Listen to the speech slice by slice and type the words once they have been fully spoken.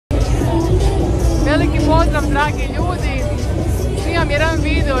Pozdrav dragi ljudi, snimam jedan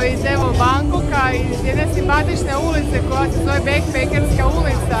video iz Bangkoka, iz jedne simpatične ulice koja se zove Backpackerska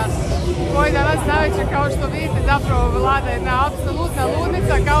ulica, koja danas navečer, kao što vidite, zapravo vlada jedna apsolutna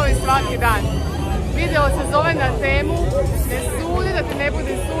ludnica kao i svaki dan. Video se zove na temu Ne sudi da ti ne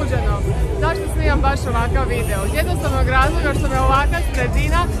bude suđeno. Zašto snimam baš ovakav video? Iz jednostavnog razloga što me ovakva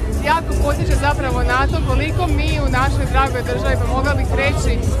sredina jako potiče zapravo na to koliko mi u našoj dragoj državi, pa mogla bih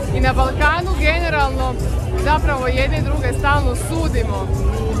reći i na Balkanu generalno, zapravo jedne i druge stalno sudimo.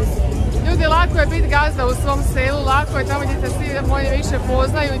 Ljudi, lako je biti gazda u svom selu, lako je tamo gdje se svi bolje više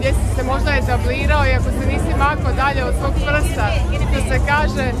poznaju, gdje si se možda etablirao i ako se nisi makao dalje od svog prsta, što se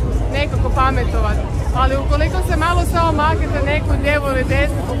kaže, nekako pametovat. Ali ukoliko se malo samo maknete neku lijevu ili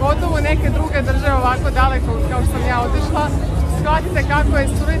desnu, pogotovo neke druge države ovako daleko kao što sam ja otišla, shvatite kako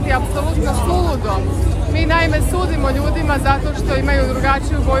je suditi apsolutno suludo. Mi naime sudimo ljudima zato što imaju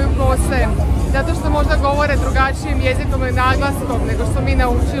drugačiju boju kose, zato što možda govore drugačijim jezikom ili naglaskom nego što mi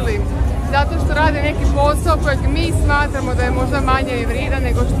naučili, zato što rade neki posao kojeg mi smatramo da je možda manje vrijedan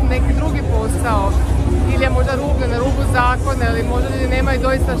nego što neki drugi posao, ili je možda na rubu zakona, ili možda ljudi nemaju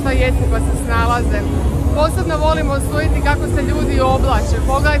doista šta jesti pa se snalaze. Posebno volimo osvojiti kako se ljudi oblače.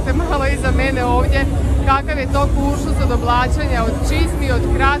 Pogledajte malo iza mene ovdje kakav je to kuršus od oblačenja, od čizmi, od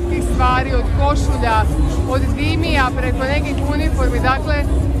kratkih stvari, od košulja, od dimija preko nekih uniformi. Dakle,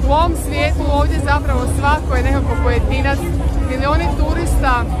 u ovom svijetu ovdje zapravo svako je nekako pojedinac, milioni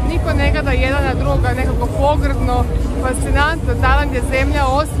turista, niko ne gleda jedan na druga, nekako pogrdno, fascinantno, tamo gdje zemlja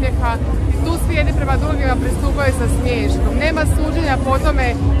osmijeha i tu svi jedni prema drugima pristupaju sa smiješkom. Nema suđenja po tome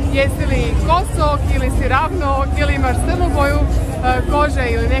jesi li kosok ili si ravnook ili imaš crnu boju kože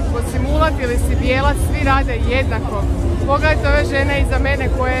ili nekako si mulat ili si bijelac, svi rade jednako. Pogledajte ove žene iza mene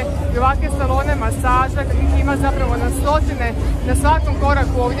koje i ovakve salone masaža, kakvih ima zapravo na stotine na svakom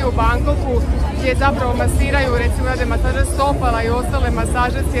koraku ovdje u Bangkoku, gdje zapravo masiraju, recimo rade masaže stopala i ostale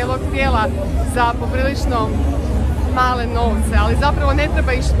masaže cijelog tijela za poprilično male novce, ali zapravo ne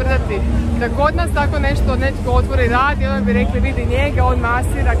treba ih šprdati. Da kod nas tako nešto netko otvori radi, onda bi rekli vidi njega, on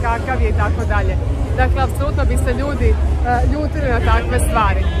masira, kakav je i tako dalje. Dakle, apsolutno bi se ljudi ljutili na takve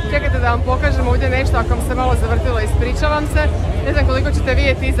stvari. Čekajte da vam pokažem ovdje nešto, ako vam se malo zavrtilo, ispričavam se. Ne znam koliko ćete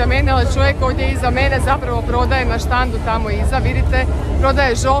vidjeti iza mene, ali čovjek ovdje iza mene zapravo prodaje na štandu tamo iza, vidite,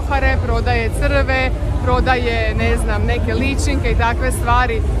 prodaje žohare, prodaje crve, prodaje, ne znam, neke ličinke i takve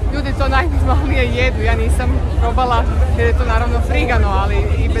stvari. Ljudi to najnormalnije jedu, ja nisam probala jer je to naravno frigano, ali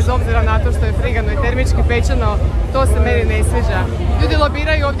i bez obzira na to što je frigano i termički pečeno, to se meni ne sviđa. Ljudi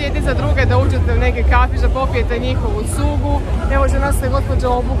lobiraju ovdje jedni za druge da uđete u neke kafić, da popijete njihovu cugu. Evo, žena se gospođa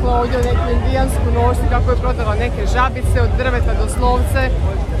obukla ovdje u neku indijansku nošnju kako je prodala neke žabice od drveta do slovce.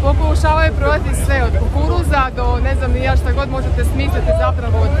 Pokušavaju prodati sve od kukuruza do ne znam ni ja šta god možete smisliti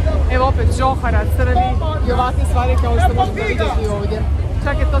zapravo od, evo opet žohara, crvi i ovakve stvari kao što možete vidjeti ovdje.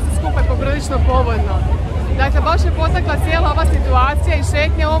 Čak je to se skupa poprilično povoljno. Dakle, baš je potakla cijela ova situacija i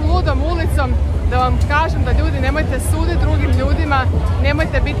šetnja ovom ludom ulicom da vam kažem da ljudi nemojte suditi drugim ljudima,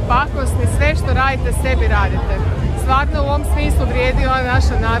 nemojte biti pakosni, sve što radite sebi radite. Stvarno u ovom smislu vrijedi ona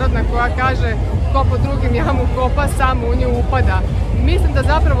naša narodna koja kaže ko po drugim jamu kopa, sam u nju upada. Mislim da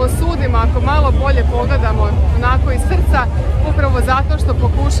zapravo sudimo ako malo bolje pogledamo onako iz srca, upravo zato što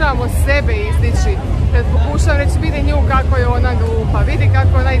pokušavamo sebe izdići. Kad pokušavam reći vidi nju kako je ona glupa, vidi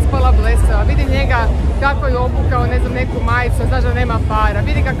kako je ona ispala blesava, vidi njega kako je obukao ne znam neku majicu, znaš da nema para,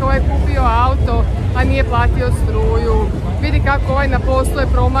 vidi kako ovaj kupio auto a nije platio struju, vidi kako ovaj na poslu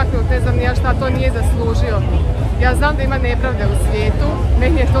je promaknut, ne znam nija šta, to nije zaslužio. Ja znam da ima nepravde u svijetu,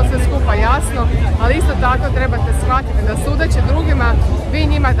 meni je to sve skupa jasno, ali isto tako trebate shvatiti da sudeći drugima, vi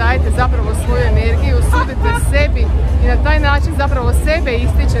njima dajete zapravo svoju energiju, sudite sebi i na taj način zapravo sebe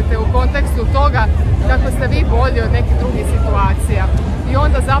ističete u kontekstu toga kako ste vi bolji od nekih drugih situacija. I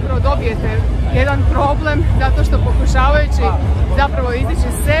onda zapravo dobijete jedan problem zato što pokušavajući zapravo izdići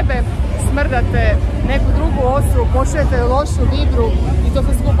sebe, smrdate neku drugu osobu, pošaljete lošu vibru i to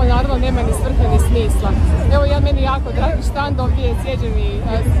sve skupa naravno nema ni svrhe ni smisla. Evo ja meni jako dragi štand, ovdje je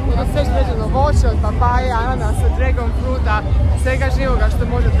sve sređeno voće od papaje, ananasa, dragon fruta, svega živoga što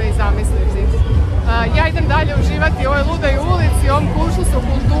možete i zamisliti. Ja idem dalje uživati u ovoj ludoj ulici, u ovom kuršusu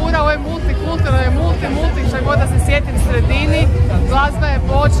kultura, ovo je multikulturno, multi, šta god da se sjetim sredini. Glazba je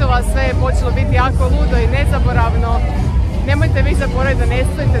počela, sve je počelo biti jako ludo i nezaboravno. Nemojte vi zaboraviti da ne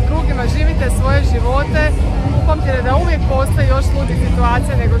stojite drugima, živite svoje živote, upamtite da uvijek postoji još ludih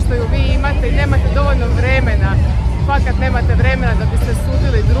situacija nego što ju vi imate i nemate dovoljno vremena. Fakat nemate vremena da biste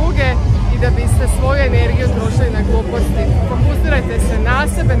sudili druge i da biste svoju energiju trošili na gluposti. Fokusirajte se na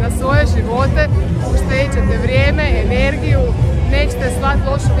sebe, na svoje živote, uštedite vrijeme, energiju, nećete slati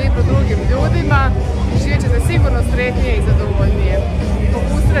lošu vibru drugim ljudima,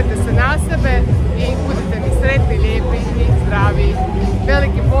 za sebe i budite mi sretni, lijepi i